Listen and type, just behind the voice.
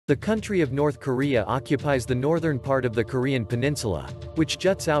The country of North Korea occupies the northern part of the Korean Peninsula, which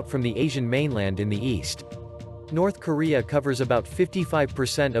juts out from the Asian mainland in the east. North Korea covers about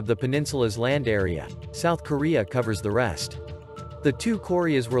 55% of the peninsula's land area, South Korea covers the rest. The two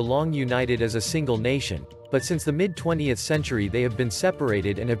Koreas were long united as a single nation, but since the mid-20th century they have been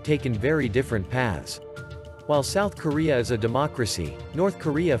separated and have taken very different paths. While South Korea is a democracy, North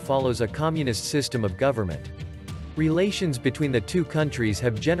Korea follows a communist system of government. Relations between the two countries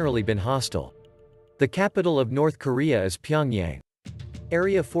have generally been hostile. The capital of North Korea is Pyongyang.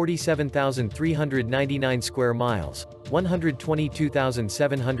 Area 47,399 square miles,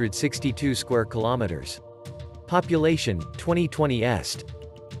 122,762 square kilometers. Population, 2020 est.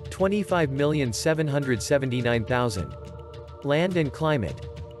 25,779,000. Land and climate.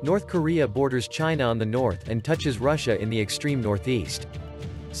 North Korea borders China on the north and touches Russia in the extreme northeast.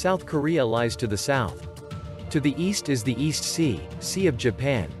 South Korea lies to the south. To the east is the East Sea, Sea of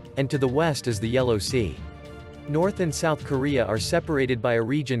Japan, and to the west is the Yellow Sea. North and South Korea are separated by a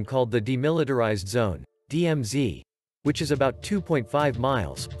region called the Demilitarized Zone, DMZ, which is about 2.5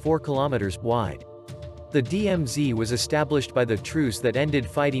 miles, 4 kilometers, wide. The DMZ was established by the truce that ended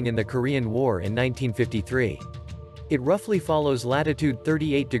fighting in the Korean War in 1953. It roughly follows latitude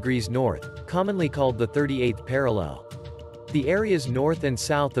 38 degrees north, commonly called the 38th parallel. The areas north and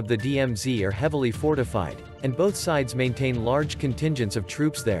south of the DMZ are heavily fortified, and both sides maintain large contingents of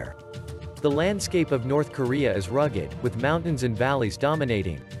troops there. The landscape of North Korea is rugged, with mountains and valleys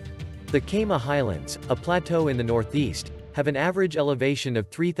dominating. The Kama Highlands, a plateau in the northeast, have an average elevation of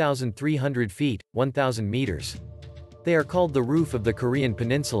 3,300 feet, 1,000 meters. They are called the roof of the Korean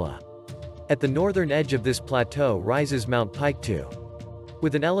Peninsula. At the northern edge of this plateau rises Mount Paektu.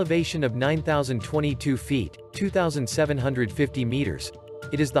 With an elevation of 9,022 feet, 2,750 meters,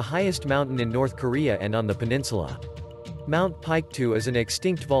 it is the highest mountain in North Korea and on the peninsula. Mount Paektu is an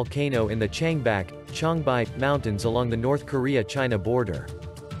extinct volcano in the Changbak Mountains along the North Korea-China border.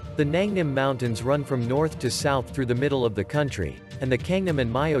 The Nangnam Mountains run from north to south through the middle of the country, and the Gangnam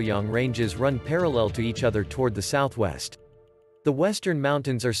and Myeoyong ranges run parallel to each other toward the southwest. The western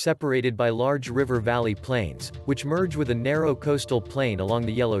mountains are separated by large river valley plains, which merge with a narrow coastal plain along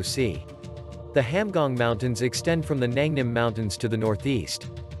the Yellow Sea. The Hamgyong Mountains extend from the Nangnam Mountains to the northeast.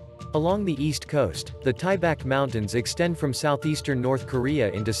 Along the east coast, the Taebaek Mountains extend from southeastern North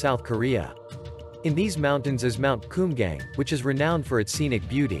Korea into South Korea. In these mountains is Mount Kumgang, which is renowned for its scenic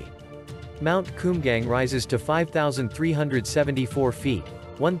beauty. Mount Kumgang rises to 5,374 feet,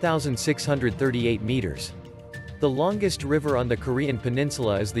 1,638 meters. The longest river on the Korean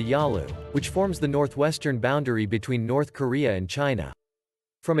peninsula is the Yalu, which forms the northwestern boundary between North Korea and China.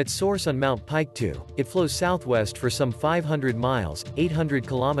 From its source on Mount Paektu, it flows southwest for some 500 miles, 800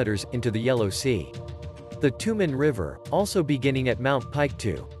 kilometers, into the Yellow Sea. The Tumen River, also beginning at Mount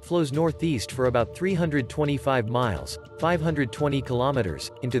Paektu, flows northeast for about 325 miles, 520 kilometers,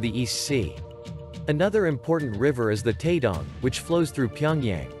 into the East Sea. Another important river is the Taedong, which flows through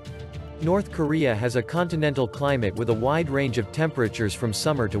Pyongyang. North Korea has a continental climate with a wide range of temperatures from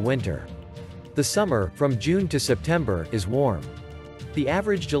summer to winter. The summer, from June to September, is warm. The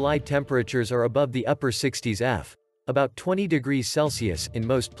average July temperatures are above the upper 60s F, about 20 degrees Celsius in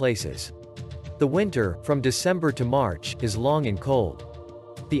most places. The winter, from December to March, is long and cold.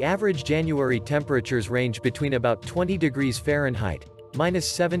 The average January temperatures range between about 20 degrees Fahrenheit,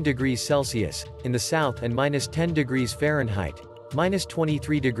 -7 degrees Celsius, in the south and -10 degrees Fahrenheit,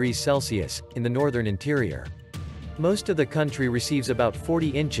 -23 degrees Celsius, in the northern interior. Most of the country receives about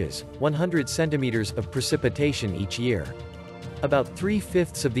 40 inches, 100 centimeters of precipitation each year. About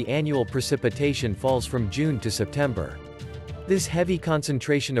 3/5 of the annual precipitation falls from June to September. This heavy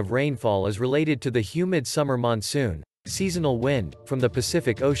concentration of rainfall is related to the humid summer monsoon, seasonal wind, from the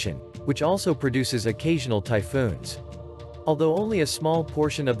Pacific Ocean, which also produces occasional typhoons. Although only a small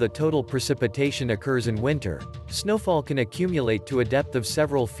portion of the total precipitation occurs in winter, snowfall can accumulate to a depth of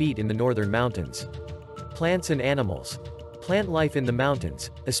several feet in the northern mountains. Plants and animals. Plant life in the mountains,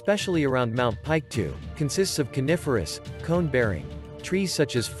 especially around Mount Paektu, consists of coniferous, cone-bearing trees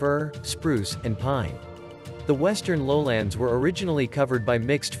such as fir, spruce, and pine. The western lowlands were originally covered by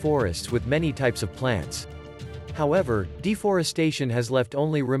mixed forests with many types of plants. However, deforestation has left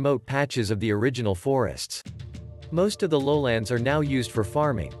only remote patches of the original forests. Most of the lowlands are now used for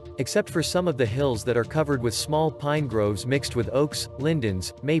farming, except for some of the hills that are covered with small pine groves mixed with oaks,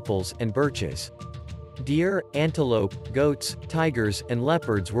 lindens, maples, and birches. Deer, antelope, goats, tigers, and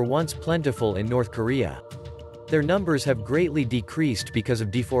leopards were once plentiful in North Korea. Their numbers have greatly decreased because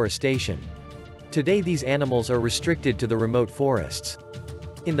of deforestation. Today these animals are restricted to the remote forests.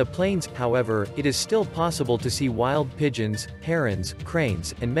 In the plains, however, it is still possible to see wild pigeons, herons,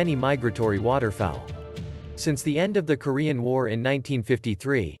 cranes, and many migratory waterfowl. Since the end of the Korean War in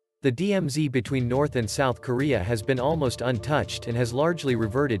 1953, the DMZ between North and South Korea has been almost untouched and has largely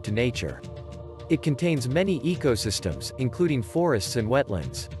reverted to nature. It contains many ecosystems, including forests and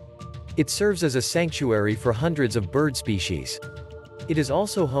wetlands. It serves as a sanctuary for hundreds of bird species. It is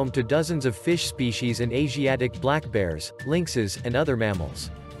also home to dozens of fish species and Asiatic black bears, lynxes, and other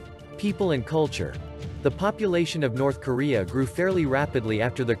mammals. People and culture. The population of North Korea grew fairly rapidly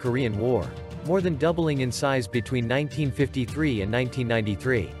after the Korean War, more than doubling in size between 1953 and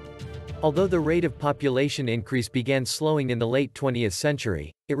 1993. Although the rate of population increase began slowing in the late 20th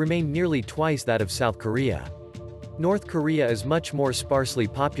century, it remained nearly twice that of South Korea. North Korea is much more sparsely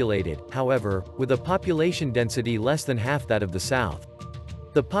populated, however, with a population density less than half that of the South.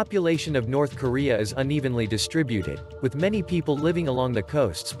 The population of North Korea is unevenly distributed, with many people living along the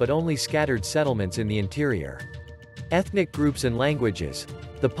coasts but only scattered settlements in the interior. Ethnic groups and languages.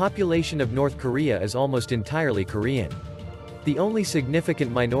 The population of North Korea is almost entirely Korean. The only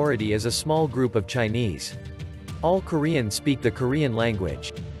significant minority is a small group of Chinese. All Koreans speak the Korean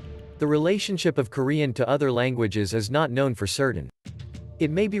language. The relationship of Korean to other languages is not known for certain.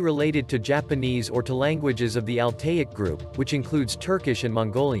 It may be related to Japanese or to languages of the Altaic group, which includes Turkish and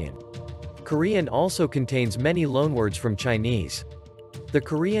Mongolian. Korean also contains many loanwords from Chinese. The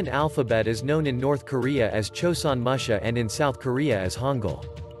Korean alphabet is known in North Korea as Choson Musha and in South Korea as Hangul.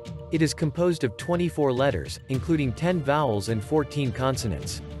 It is composed of 24 letters, including 10 vowels and 14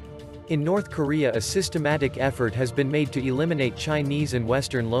 consonants. In North Korea, a systematic effort has been made to eliminate Chinese and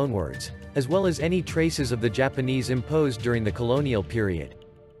Western loanwords, as well as any traces of the Japanese imposed during the colonial period.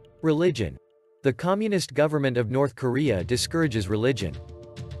 Religion. The Communist government of North Korea discourages religion.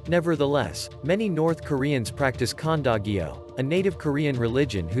 Nevertheless, many North Koreans practice Kondagyo, a native Korean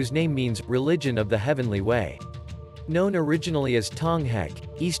religion whose name means religion of the heavenly way. Known originally as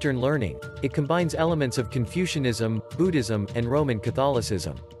Tonghek, Eastern learning, it combines elements of Confucianism, Buddhism, and Roman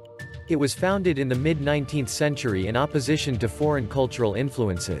Catholicism. It was founded in the mid-19th century in opposition to foreign cultural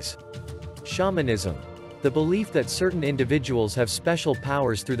influences. Shamanism. The belief that certain individuals have special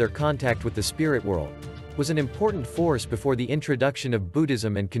powers through their contact with the spirit world, was an important force before the introduction of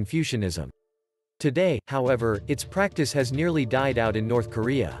Buddhism and Confucianism. Today, however, its practice has nearly died out in North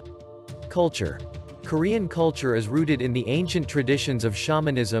Korea. Culture. Korean culture is rooted in the ancient traditions of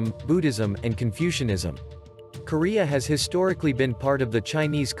shamanism, Buddhism, and Confucianism. Korea has historically been part of the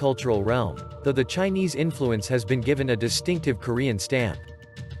Chinese cultural realm, though the Chinese influence has been given a distinctive Korean stamp.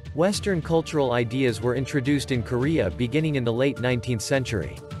 Western cultural ideas were introduced in Korea beginning in the late 19th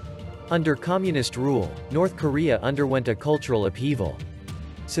century. Under communist rule, North Korea underwent a cultural upheaval.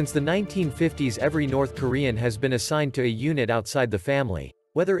 Since the 1950s, every North Korean has been assigned to a unit outside the family,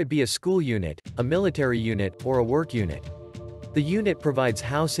 whether it be a school unit, a military unit, or a work unit. The unit provides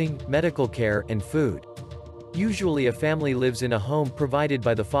housing, medical care, and food. Usually a family lives in a home provided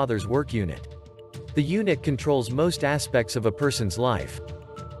by the father's work unit. The unit controls most aspects of a person's life.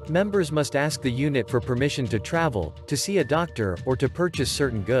 Members must ask the unit for permission to travel, to see a doctor, or to purchase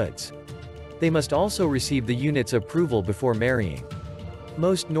certain goods. They must also receive the unit's approval before marrying.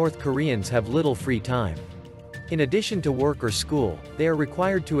 Most North Koreans have little free time. In addition to work or school, they are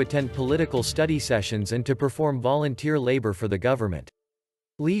required to attend political study sessions and to perform volunteer labor for the government.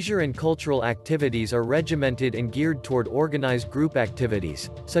 Leisure and cultural activities are regimented and geared toward organized group activities,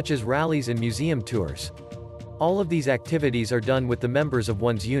 such as rallies and museum tours. All of these activities are done with the members of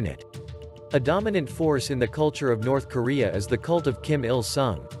one's unit. A dominant force in the culture of North Korea is the cult of Kim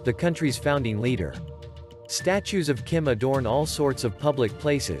Il-sung, the country's founding leader. Statues of Kim adorn all sorts of public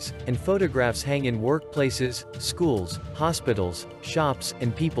places, and photographs hang in workplaces, schools, hospitals, shops,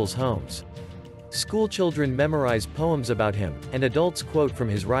 and people's homes. Schoolchildren memorize poems about him, and adults quote from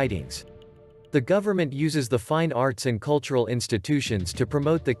his writings. The government uses the fine arts and cultural institutions to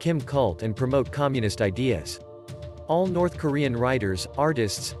promote the Kim cult and promote communist ideas. All North Korean writers,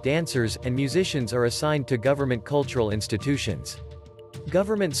 artists, dancers, and musicians are assigned to government cultural institutions.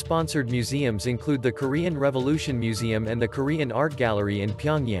 Government-sponsored museums include the Korean Revolution Museum and the Korean Art Gallery in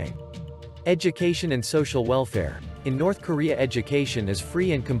Pyongyang. Education and social welfare. In North Korea, education is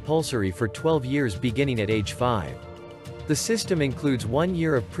free and compulsory for 12 years beginning at age 5. The system includes 1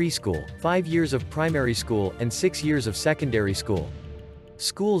 year of preschool, 5 years of primary school, and 6 years of secondary school.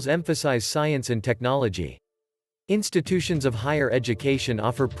 Schools emphasize science and technology. Institutions of higher education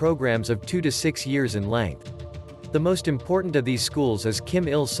offer programs of 2 to 6 years in length. The most important of these schools is Kim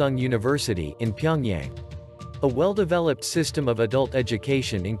Il-sung University in Pyongyang. A well-developed system of adult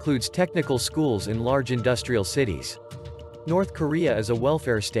education includes technical schools in large industrial cities. North Korea is a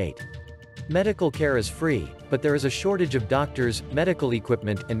welfare state. Medical care is free, but there is a shortage of doctors, medical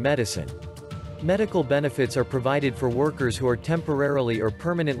equipment, and medicine. Medical benefits are provided for workers who are temporarily or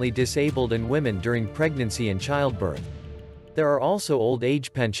permanently disabled and women during pregnancy and childbirth. There are also old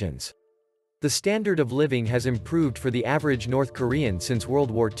age pensions. The standard of living has improved for the average North Korean since World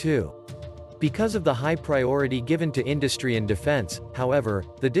War II. Because of the high priority given to industry and defense, however,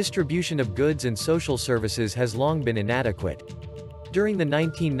 the distribution of goods and social services has long been inadequate. During the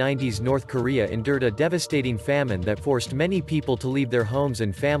 1990s, North Korea endured a devastating famine that forced many people to leave their homes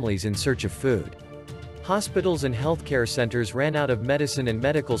and families in search of food. Hospitals and healthcare centers ran out of medicine and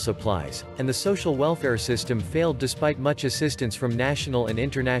medical supplies, and the social welfare system failed despite much assistance from national and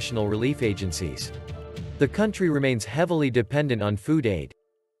international relief agencies. The country remains heavily dependent on food aid.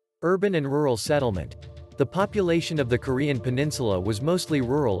 Urban and rural settlement. The population of the Korean Peninsula was mostly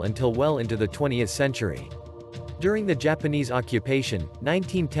rural until well into the 20th century. During the Japanese occupation,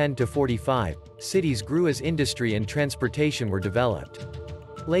 1910–45, cities grew as industry and transportation were developed.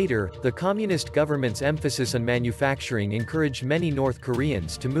 Later, the communist government's emphasis on manufacturing encouraged many North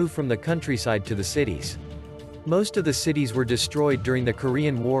Koreans to move from the countryside to the cities. Most of the cities were destroyed during the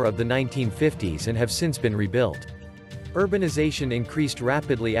Korean War of the 1950s and have since been rebuilt. Urbanization increased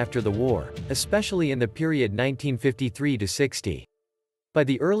rapidly after the war, especially in the period 1953–60. By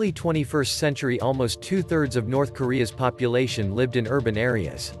the early 21st century, almost two-thirds of North Korea's population lived in urban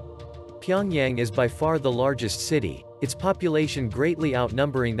areas. Pyongyang is by far the largest city, its population greatly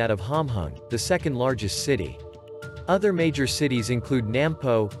outnumbering that of Hamhung, the second largest city. Other major cities include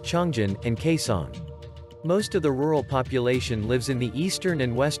Nampo, Chongjin, and Kaesong. Most of the rural population lives in the eastern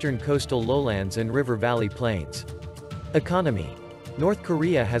and western coastal lowlands and river valley plains. Economy. North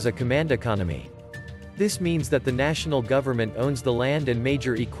Korea has a command economy. This means that the national government owns the land and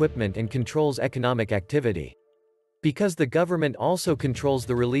major equipment and controls economic activity. Because the government also controls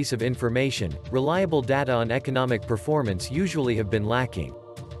the release of information, reliable data on economic performance usually have been lacking.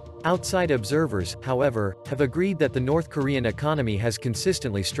 Outside observers, however, have agreed that the North Korean economy has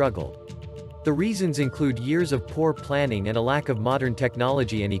consistently struggled. The reasons include years of poor planning and a lack of modern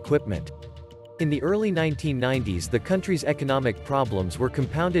technology and equipment. In the early 1990s, the country's economic problems were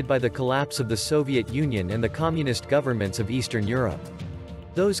compounded by the collapse of the Soviet Union and the communist governments of Eastern Europe.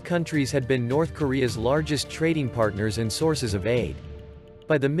 Those countries had been North Korea's largest trading partners and sources of aid.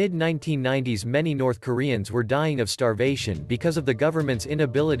 By the mid-1990s, many North Koreans were dying of starvation because of the government's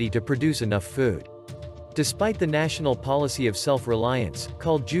inability to produce enough food. Despite the national policy of self-reliance,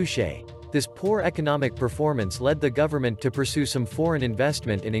 called Juche, this poor economic performance led the government to pursue some foreign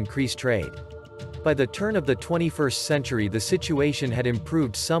investment and increase trade. By the turn of the 21st century, the situation had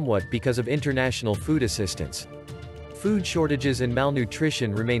improved somewhat because of international food assistance. Food shortages and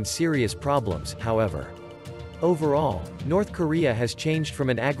malnutrition remain serious problems, however. Overall, North Korea has changed from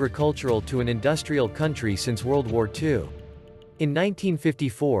an agricultural to an industrial country since World War II. In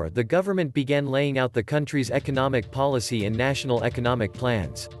 1954, the government began laying out the country's economic policy and national economic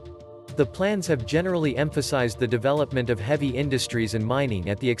plans. The plans have generally emphasized the development of heavy industries and mining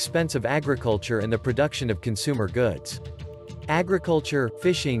at the expense of agriculture and the production of consumer goods. Agriculture,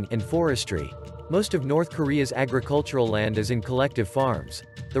 fishing, and forestry. Most of North Korea's agricultural land is in collective farms.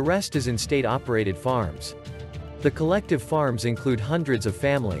 The rest is in state-operated farms. The collective farms include hundreds of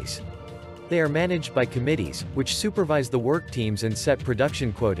families. They are managed by committees, which supervise the work teams and set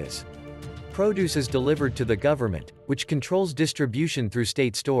production quotas. Produce is delivered to the government, which controls distribution through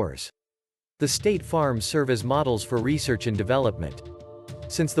state stores. The state farms serve as models for research and development.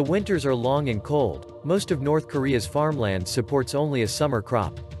 Since the winters are long and cold, most of North Korea's farmland supports only a summer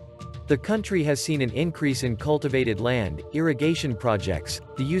crop. The country has seen an increase in cultivated land, irrigation projects,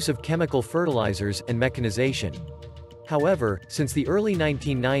 the use of chemical fertilizers, and mechanization. However, since the early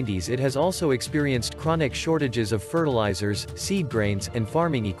 1990s, it has also experienced chronic shortages of fertilizers, seed grains, and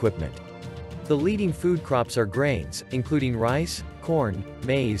farming equipment. The leading food crops are grains, including rice, corn,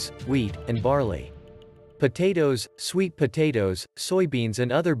 maize, wheat, and barley. Potatoes, sweet potatoes, soybeans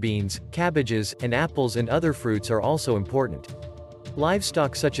and other beans, cabbages, and apples and other fruits are also important.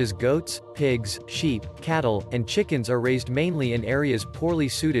 Livestock such as goats, pigs, sheep, cattle, and chickens are raised mainly in areas poorly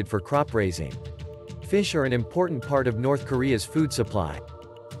suited for crop raising. Fish are an important part of North Korea's food supply.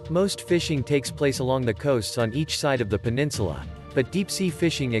 Most fishing takes place along the coasts on each side of the peninsula, but deep-sea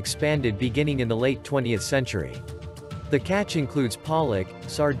fishing expanded beginning in the late 20th century. The catch includes pollock,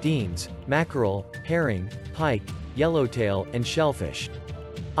 sardines, mackerel, herring, pike, yellowtail, and shellfish.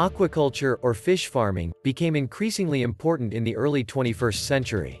 Aquaculture, or fish farming, became increasingly important in the early 21st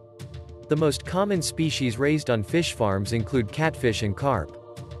century. The most common species raised on fish farms include catfish and carp.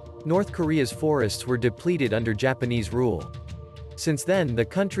 North Korea's forests were depleted under Japanese rule. Since then, the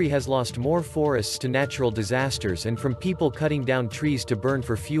country has lost more forests to natural disasters and from people cutting down trees to burn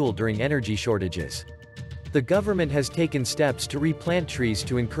for fuel during energy shortages. The government has taken steps to replant trees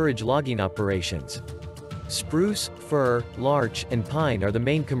to encourage logging operations. Spruce, fir, larch, and pine are the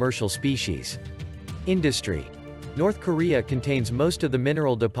main commercial species. Industry. North Korea contains most of the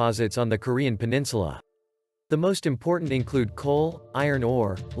mineral deposits on the Korean Peninsula. The most important include coal, iron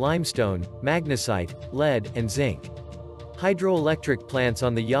ore, limestone, magnesite, lead, and zinc. Hydroelectric plants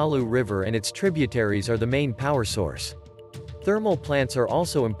on the Yalu River and its tributaries are the main power source. Thermal plants are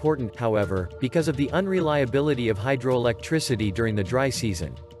also important, however, because of the unreliability of hydroelectricity during the dry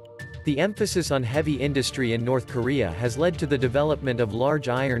season. The emphasis on heavy industry in North Korea has led to the development of large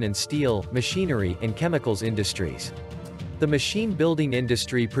iron and steel, machinery, and chemicals industries. The machine building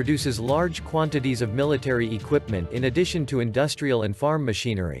industry produces large quantities of military equipment in addition to industrial and farm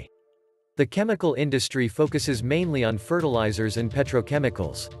machinery. The chemical industry focuses mainly on fertilizers and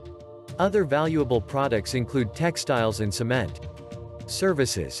petrochemicals. Other valuable products include textiles and cement.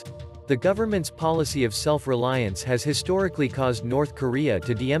 Services. The government's policy of self-reliance has historically caused North Korea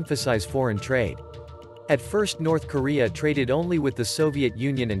to de-emphasize foreign trade. At first, North Korea traded only with the Soviet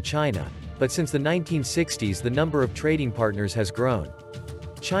Union and China, but since the 1960s the number of trading partners has grown.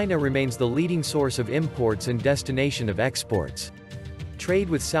 China remains the leading source of imports and destination of exports. Trade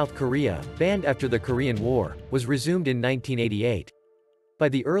with South Korea, banned after the Korean War, was resumed in 1988. By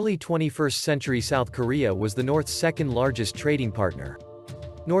the early 21st century, South Korea was the North's second largest trading partner.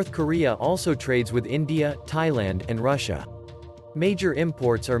 North Korea also trades with India, Thailand, and Russia. Major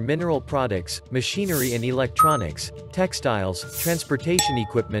imports are mineral products, machinery and electronics, textiles, transportation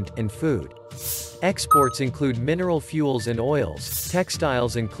equipment, and food. Exports include mineral fuels and oils,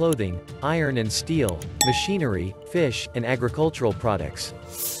 textiles and clothing, iron and steel, machinery, fish, and agricultural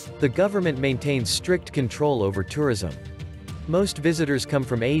products. The government maintains strict control over tourism. Most visitors come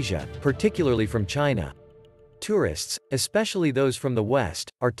from Asia, particularly from China. Tourists, especially those from the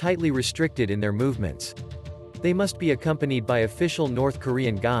West, are tightly restricted in their movements. They must be accompanied by official North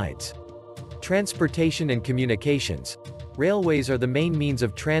Korean guides. Transportation and communications. Railways are the main means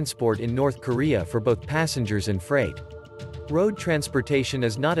of transport in North Korea for both passengers and freight. Road transportation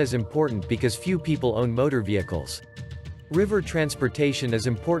is not as important because few people own motor vehicles. River transportation is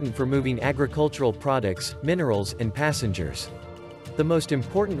important for moving agricultural products, minerals, and passengers. The most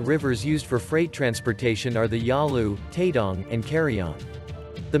important rivers used for freight transportation are the Yalu, Taedong, and Karyong.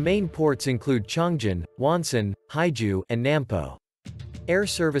 The main ports include Chongjin, Wonsan, Haeju, and Nampo. Air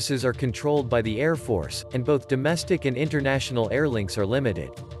services are controlled by the Air Force, and both domestic and international airlinks are limited.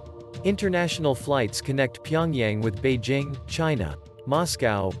 International flights connect Pyongyang with Beijing, China,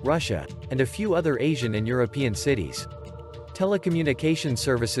 Moscow, Russia, and a few other Asian and European cities. Telecommunication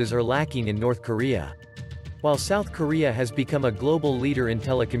services are lacking in North Korea. While South Korea has become a global leader in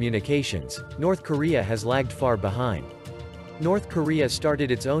telecommunications, North Korea has lagged far behind. North Korea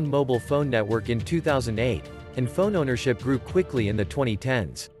started its own mobile phone network in 2008, and phone ownership grew quickly in the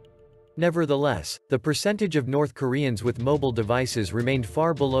 2010s. Nevertheless, the percentage of North Koreans with mobile devices remained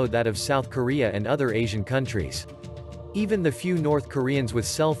far below that of South Korea and other Asian countries. Even the few North Koreans with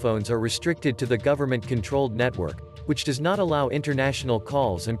cell phones are restricted to the government-controlled network, which does not allow international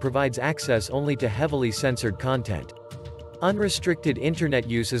calls and provides access only to heavily censored content. Unrestricted internet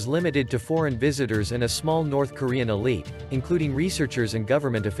use is limited to foreign visitors and a small North Korean elite, including researchers and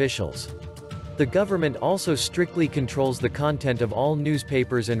government officials. The government also strictly controls the content of all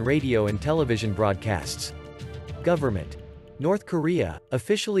newspapers and radio and television broadcasts. Government. North Korea,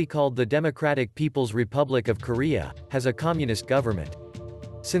 officially called the Democratic People's Republic of Korea, has a communist government.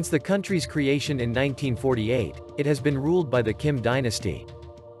 Since the country's creation in 1948, it has been ruled by the Kim dynasty.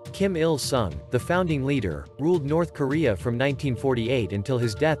 Kim Il-sung, the founding leader, ruled North Korea from 1948 until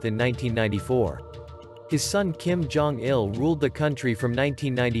his death in 1994. His son Kim Jong-il ruled the country from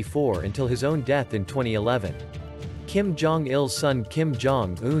 1994 until his own death in 2011. Kim Jong-il's son Kim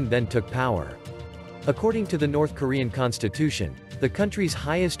Jong-un then took power. According to the North Korean constitution, the country's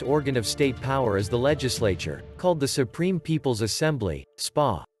highest organ of state power is the legislature, called the Supreme People's Assembly,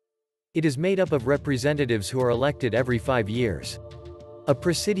 SPA. It is made up of representatives who are elected every 5 years. A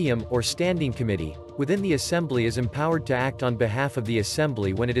presidium, or standing committee, within the assembly is empowered to act on behalf of the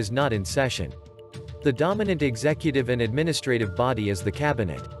assembly when it is not in session. The dominant executive and administrative body is the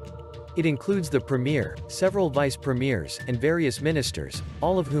cabinet. It includes the premier, several vice premiers, and various ministers,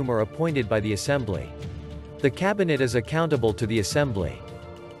 all of whom are appointed by the assembly. The cabinet is accountable to the assembly.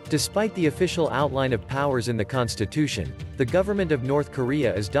 Despite the official outline of powers in the constitution, the government of North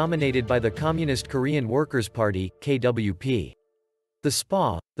Korea is dominated by the Communist Korean Workers' Party, KWP. The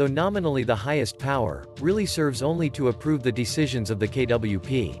SPA, though nominally the highest power, really serves only to approve the decisions of the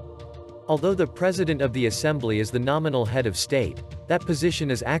KWP. Although the President of the Assembly is the nominal head of state, that position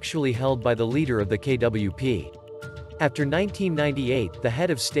is actually held by the leader of the KWP. After 1998, the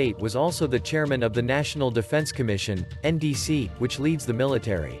head of state was also the chairman of the National Defense Commission, NDC, which leads the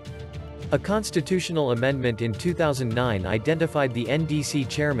military. A constitutional amendment in 2009 identified the NDC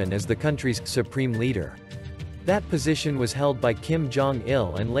chairman as the country's supreme leader. That position was held by Kim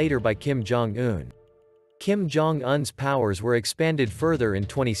Jong-il and later by Kim Jong-un. Kim Jong-un's powers were expanded further in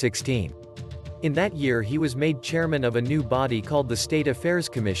 2016. In that year he was made chairman of a new body called the State Affairs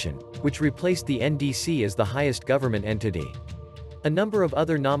Commission, which replaced the NDC as the highest government entity. A number of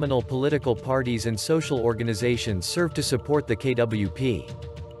other nominal political parties and social organizations serve to support the KWP.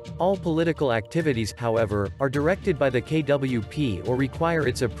 All political activities, however, are directed by the KWP or require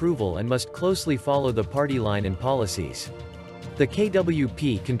its approval and must closely follow the party line and policies. The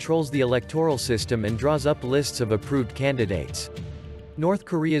KWP controls the electoral system and draws up lists of approved candidates. North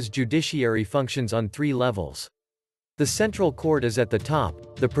Korea's judiciary functions on 3 levels. The central court is at the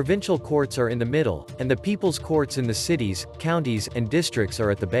top, the provincial courts are in the middle, and the people's courts in the cities, counties, and districts are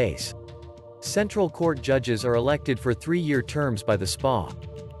at the base. Central court judges are elected for 3-year terms by the SPA.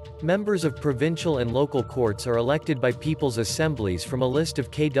 Members of provincial and local courts are elected by people's assemblies from a list of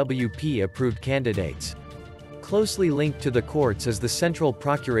KWP-approved candidates. Closely linked to the courts is the Central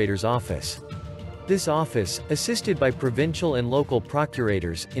Procurator's Office. This office, assisted by provincial and local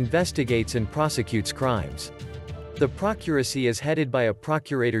procurators, investigates and prosecutes crimes. The procuracy is headed by a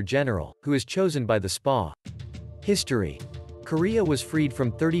Procurator General, who is chosen by the SPA. History. Korea was freed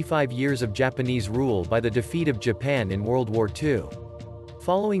from 35 years of Japanese rule by the defeat of Japan in World War II.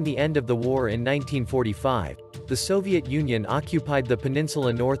 Following the end of the war in 1945, the Soviet Union occupied the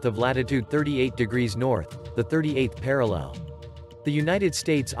peninsula north of latitude 38 degrees north, the 38th parallel. The United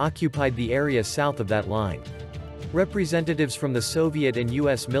States occupied the area south of that line. Representatives from the Soviet and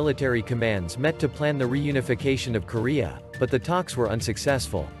U.S. military commands met to plan the reunification of Korea, but the talks were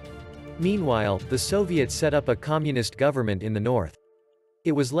unsuccessful. Meanwhile, the Soviets set up a communist government in the north.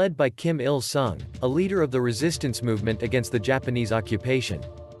 It was led by Kim Il-sung, a leader of the resistance movement against the Japanese occupation.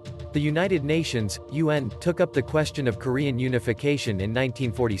 The United Nations, UN, took up the question of Korean unification in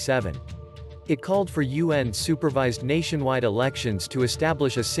 1947. It called for UN-supervised nationwide elections to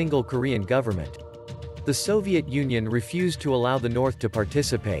establish a single Korean government. The Soviet Union refused to allow the North to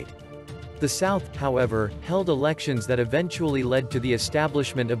participate. The South, however, held elections that eventually led to the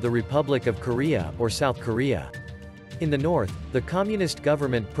establishment of the Republic of Korea, or South Korea. In the North, the communist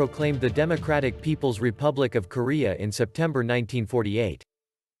government proclaimed the Democratic People's Republic of Korea in September 1948.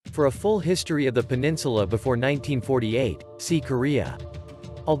 For a full history of the peninsula before 1948, see Korea.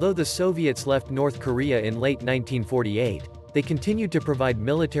 Although the Soviets left North Korea in late 1948, they continued to provide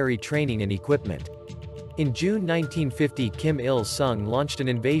military training and equipment. In June 1950, Kim Il-sung launched an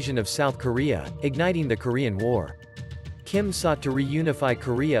invasion of South Korea, igniting the Korean War. Kim sought to reunify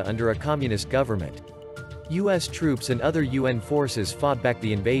Korea under a communist government. U.S. troops and other UN forces fought back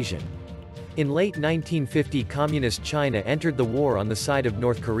the invasion. In late 1950, Communist China entered the war on the side of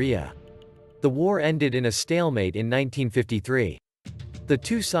North Korea. The war ended in a stalemate in 1953. The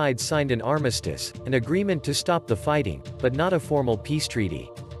two sides signed an armistice, an agreement to stop the fighting, but not a formal peace treaty.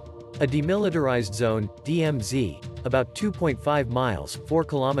 A demilitarized zone, DMZ, about 2.5 miles, 4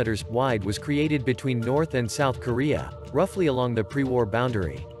 kilometers, wide was created between North and South Korea, roughly along the pre-war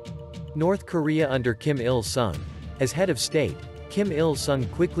boundary. North Korea under Kim Il-sung. As head of state, Kim Il-sung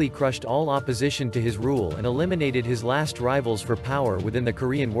quickly crushed all opposition to his rule and eliminated his last rivals for power within the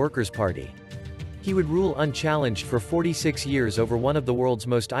Korean Workers' Party. He would rule unchallenged for 46 years over one of the world's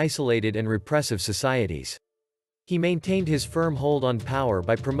most isolated and repressive societies. He maintained his firm hold on power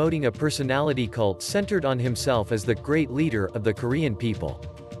by promoting a personality cult centered on himself as the great leader of the Korean people.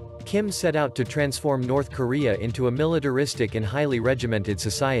 Kim set out to transform North Korea into a militaristic and highly regimented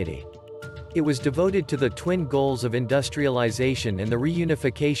society. It was devoted to the twin goals of industrialization and the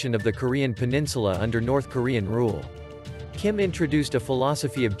reunification of the Korean Peninsula under North Korean rule. Kim introduced a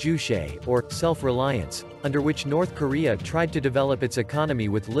philosophy of Juche, or self-reliance, under which North Korea tried to develop its economy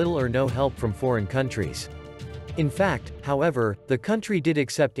with little or no help from foreign countries. In fact, however, the country did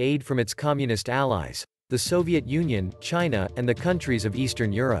accept aid from its communist allies, the Soviet Union, China, and the countries of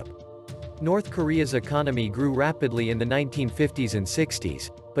Eastern Europe. North Korea's economy grew rapidly in the 1950s and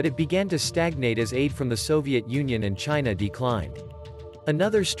 60s, but it began to stagnate as aid from the Soviet Union and China declined.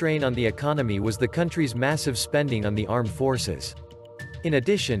 Another strain on the economy was the country's massive spending on the armed forces. In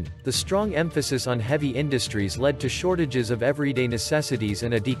addition, the strong emphasis on heavy industries led to shortages of everyday necessities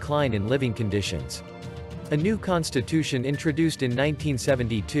and a decline in living conditions. A new constitution introduced in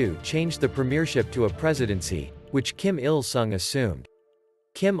 1972 changed the premiership to a presidency, which Kim Il-sung assumed.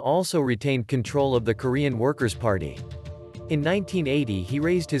 Kim also retained control of the Korean Workers' Party. In 1980 he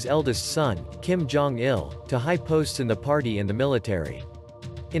raised his eldest son, Kim Jong-il, to high posts in the party and the military.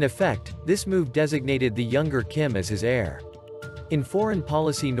 In effect, this move designated the younger Kim as his heir. In foreign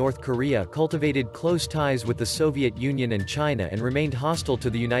policy, North Korea cultivated close ties with the Soviet Union and China and remained hostile to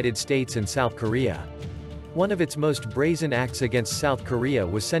the United States and South Korea. One of its most brazen acts against South Korea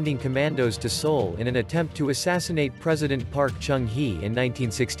was sending commandos to Seoul in an attempt to assassinate President Park Chung-hee in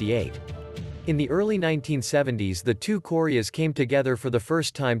 1968. In the early 1970s, the two Koreas came together for the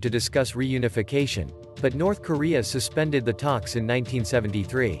first time to discuss reunification, but North Korea suspended the talks in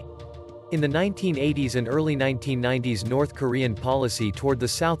 1973. In the 1980s and early 1990s, North Korean policy toward the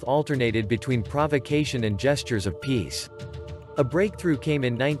South alternated between provocation and gestures of peace. A breakthrough came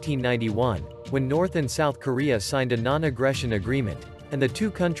in 1991, when North and South Korea signed a non-aggression agreement, and the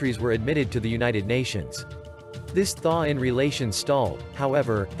two countries were admitted to the United Nations. This thaw in relations stalled,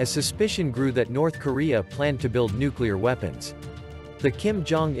 however, as suspicion grew that North Korea planned to build nuclear weapons. The Kim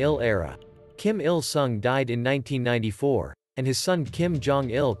Jong-il era. Kim Il-sung died in 1994, and his son Kim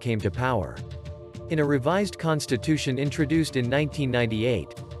Jong-il came to power. In a revised constitution introduced in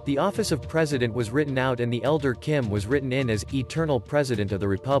 1998, the office of president was written out and the elder Kim was written in as eternal president of the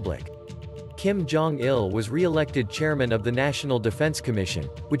republic. Kim Jong-il was re-elected chairman of the National Defense Commission,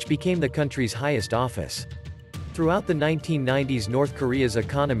 which became the country's highest office. Throughout the 1990s, North Korea's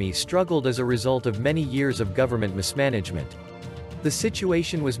economy struggled as a result of many years of government mismanagement. The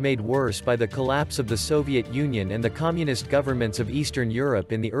situation was made worse by the collapse of the Soviet Union and the communist governments of Eastern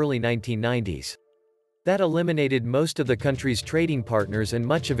Europe in the early 1990s. That eliminated most of the country's trading partners and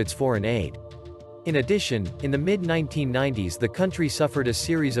much of its foreign aid. In addition, in the mid-1990s the country suffered a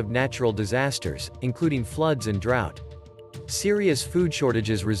series of natural disasters, including floods and drought. Serious food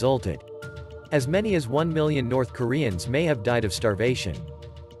shortages resulted. As many as 1 million North Koreans may have died of starvation.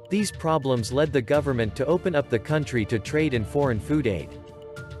 These problems led the government to open up the country to trade and foreign food aid.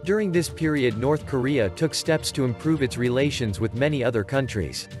 During this period, North Korea took steps to improve its relations with many other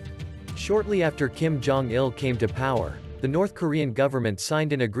countries. Shortly after Kim Jong-il came to power, the North Korean government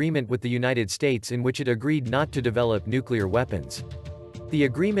signed an agreement with the United States in which it agreed not to develop nuclear weapons. The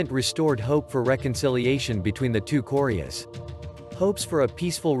agreement restored hope for reconciliation between the two Koreas. Hopes for a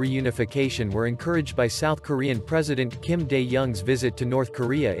peaceful reunification were encouraged by South Korean President Kim Dae-jung's visit to North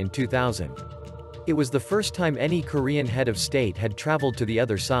Korea in 2000. It was the first time any Korean head of state had traveled to the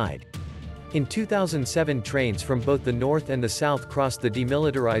other side. In 2007, trains from both the North and the South crossed the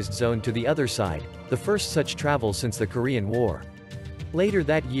demilitarized zone to the other side, the first such travel since the Korean War. Later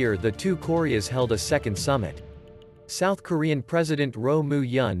that year, the two Koreas held a second summit. South Korean President Roh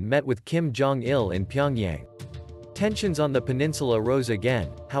Moo-hyun met with Kim Jong-il in Pyongyang. Tensions on the peninsula rose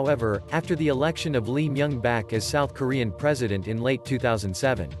again, however, after the election of Lee Myung-bak as South Korean president in late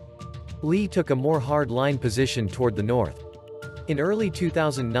 2007. Lee took a more hard-line position toward the north. In early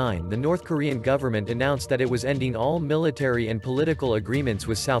 2009, the North Korean government announced that it was ending all military and political agreements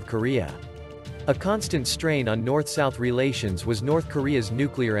with South Korea. A constant strain on North-South relations was North Korea's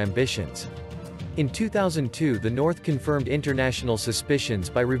nuclear ambitions. In 2002, the North confirmed international suspicions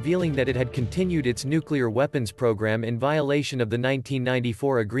by revealing that it had continued its nuclear weapons program in violation of the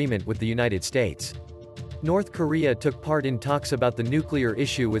 1994 agreement with the United States. North Korea took part in talks about the nuclear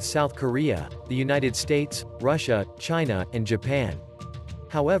issue with South Korea, the United States, Russia, China, and Japan.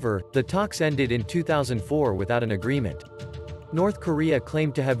 However, the talks ended in 2004 without an agreement. North Korea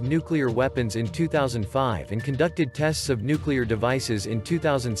claimed to have nuclear weapons in 2005 and conducted tests of nuclear devices in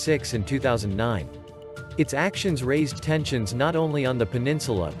 2006 and 2009. Its actions raised tensions not only on the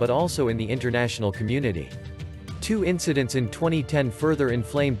peninsula but also in the international community. Two incidents in 2010 further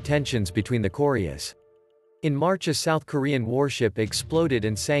inflamed tensions between the Koreas. In March, a South Korean warship exploded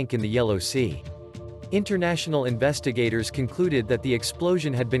and sank in the Yellow Sea. International investigators concluded that the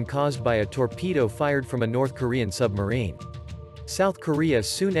explosion had been caused by a torpedo fired from a North Korean submarine. South Korea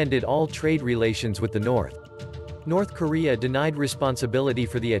soon ended all trade relations with the North. North Korea denied responsibility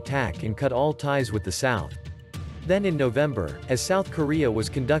for the attack and cut all ties with the South. Then in November, as South Korea was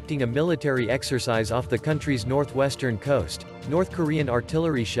conducting a military exercise off the country's northwestern coast, North Korean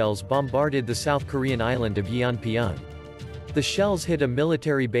artillery shells bombarded the South Korean island of Yeonpyeong. The shells hit a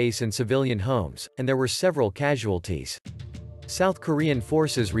military base and civilian homes, and there were several casualties. South Korean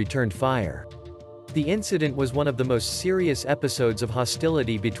forces returned fire. The incident was one of the most serious episodes of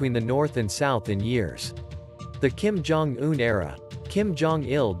hostility between the North and South in years. The Kim Jong-un era. Kim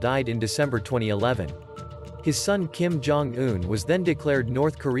Jong-il died in December 2011. His son Kim Jong-un was then declared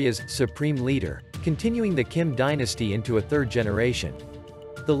North Korea's supreme leader, continuing the Kim dynasty into a third generation.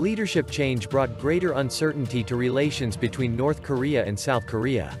 The leadership change brought greater uncertainty to relations between North Korea and South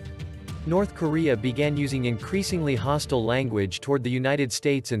Korea. North Korea began using increasingly hostile language toward the United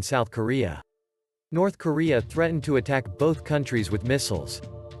States and South Korea. North Korea threatened to attack both countries with missiles.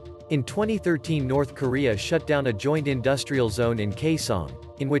 In 2013, North Korea shut down a joint industrial zone in Kaesong,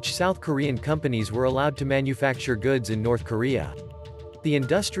 in which South Korean companies were allowed to manufacture goods in North Korea. The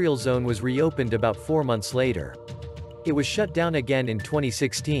industrial zone was reopened about 4 months later. It was shut down again in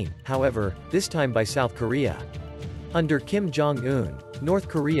 2016, however, this time by South Korea. Under Kim Jong-un, North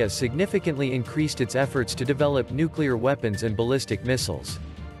Korea significantly increased its efforts to develop nuclear weapons and ballistic missiles.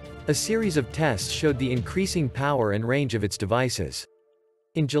 A series of tests showed the increasing power and range of its devices.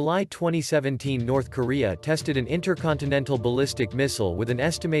 In July 2017, North Korea tested an intercontinental ballistic missile with an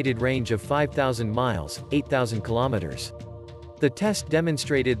estimated range of 5,000 miles, 8,000 kilometers. The test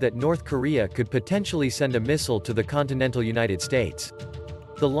demonstrated that North Korea could potentially send a missile to the continental United States.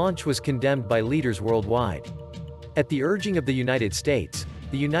 The launch was condemned by leaders worldwide. At the urging of the United States,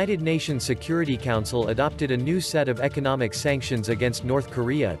 the United Nations Security Council adopted a new set of economic sanctions against North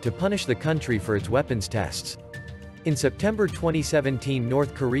Korea to punish the country for its weapons tests. In September 2017,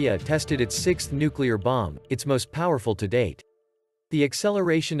 North Korea tested its sixth nuclear bomb, its most powerful to date. The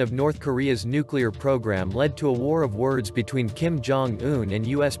acceleration of North Korea's nuclear program led to a war of words between Kim Jong-un and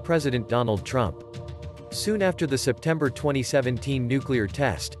US President Donald Trump. Soon after the September 2017 nuclear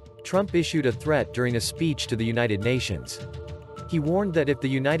test, Trump issued a threat during a speech to the United Nations. He warned that if the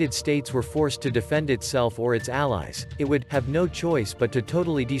United States were forced to defend itself or its allies, it would have no choice but to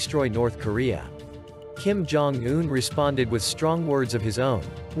totally destroy North Korea. Kim Jong-un responded with strong words of his own,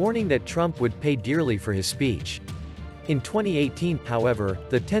 warning that Trump would pay dearly for his speech. In 2018, however,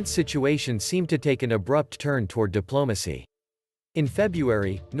 the tense situation seemed to take an abrupt turn toward diplomacy. In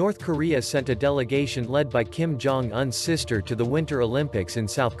February, North Korea sent a delegation led by Kim Jong-un's sister to the Winter Olympics in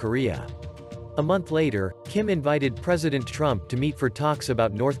South Korea. A month later, Kim invited President Trump to meet for talks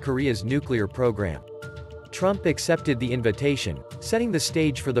about North Korea's nuclear program. Trump accepted the invitation, setting the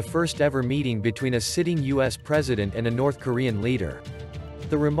stage for the first-ever meeting between a sitting U.S. president and a North Korean leader.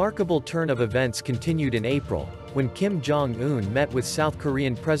 The remarkable turn of events continued in April, when Kim Jong-un met with South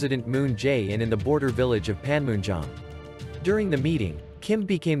Korean President Moon Jae-in in the border village of Panmunjom. During the meeting, Kim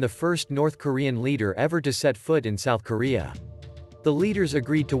became the first North Korean leader ever to set foot in South Korea. The leaders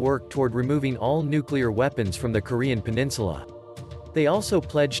agreed to work toward removing all nuclear weapons from the Korean Peninsula. They also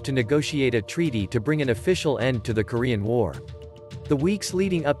pledged to negotiate a treaty to bring an official end to the Korean War. The weeks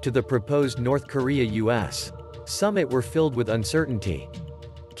leading up to the proposed North Korea-US summit were filled with uncertainty.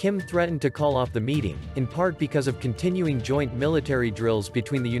 Kim threatened to call off the meeting, in part because of continuing joint military drills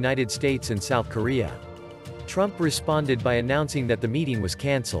between the United States and South Korea. Trump responded by announcing that the meeting was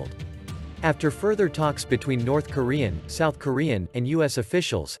canceled. After further talks between North Korean, South Korean, and U.S.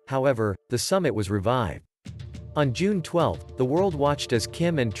 officials, however, the summit was revived. On June 12, the world watched as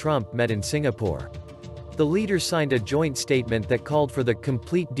Kim and Trump met in Singapore. The leaders signed a joint statement that called for the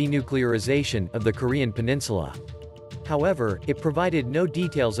complete denuclearization of the Korean Peninsula. However, it provided no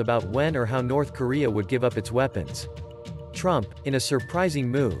details about when or how North Korea would give up its weapons. Trump, in a surprising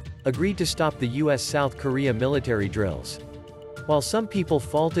move, agreed to stop the U.S.-South Korea military drills. While some people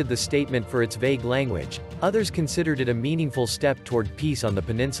faulted the statement for its vague language, others considered it a meaningful step toward peace on the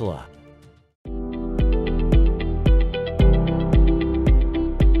peninsula.